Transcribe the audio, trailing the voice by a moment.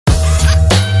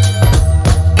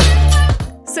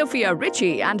Sofia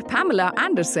Richie and Pamela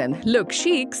Anderson look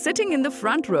chic sitting in the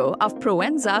front row of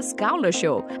Proenza Schouler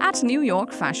show at New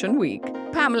York Fashion Week.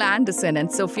 Pamela Anderson and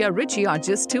Sofia Richie are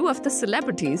just two of the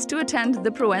celebrities to attend the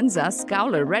Proenza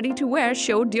Schouler ready-to-wear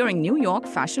show during New York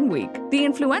Fashion Week. The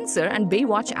influencer and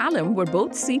Baywatch alum were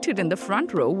both seated in the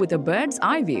front row with a bird's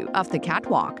eye view of the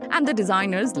catwalk and the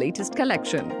designer's latest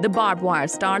collection. The barbed wire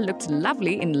star looked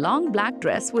lovely in long black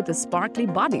dress with a sparkly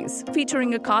bodice,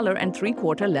 featuring a collar and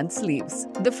three-quarter length sleeves.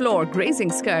 The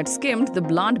floor-grazing skirt skimmed the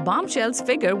blonde bombshell's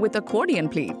figure with accordion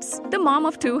pleats. The mom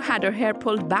of two had her hair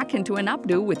pulled back into an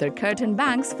updo with her curtain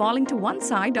bangs falling to one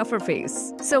side of her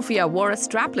face. Sofia wore a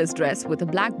strapless dress with a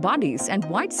black bodice and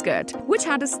white skirt, which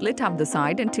had a slit up the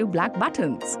side and two black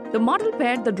buttons. The model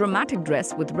paired the dramatic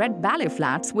dress with red ballet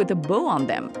flats with a bow on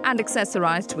them and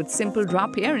accessorized with simple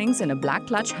drop earrings and a black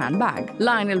clutch handbag.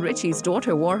 Lionel Richie's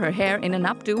daughter wore her hair in an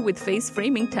updo with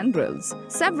face-framing tendrils.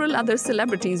 Several other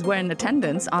celebrities were in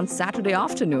attendance on Saturday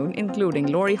afternoon, including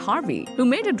Lori Harvey, who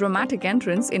made a dramatic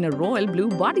entrance in a royal blue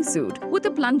bodysuit with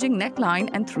a plunging neckline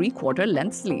and three-quarter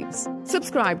length sleeves.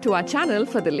 Subscribe to our channel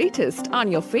for the latest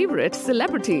on your favorite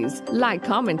celebrities. Like,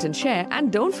 comment and share,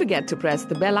 and don't forget to press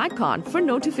the bell icon for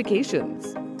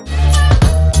notifications.